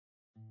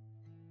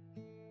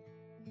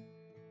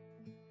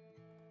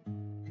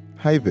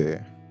Hi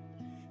there.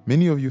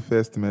 Many of you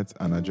first met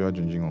Anadjoa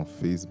Junjing on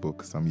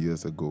Facebook some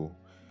years ago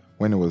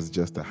when it was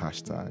just a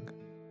hashtag.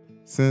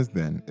 Since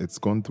then, it's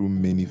gone through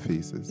many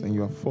phases and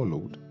you have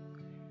followed.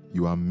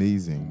 You are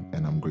amazing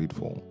and I'm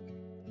grateful.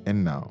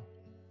 And now,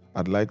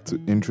 I'd like to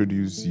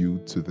introduce you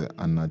to the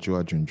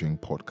Anadjoa Junjing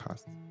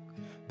podcast.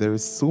 There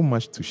is so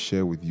much to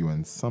share with you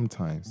and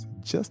sometimes,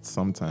 just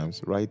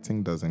sometimes,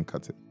 writing doesn't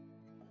cut it.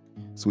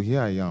 So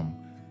here I am,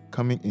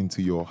 coming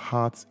into your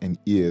hearts and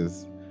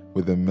ears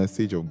with the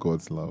message of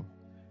God's love.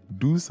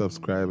 Do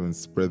subscribe and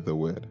spread the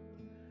word.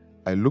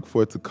 I look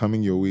forward to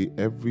coming your way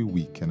every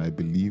week and I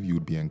believe you'll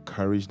be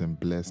encouraged and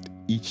blessed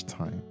each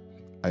time.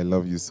 I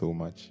love you so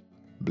much.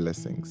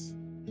 Blessings.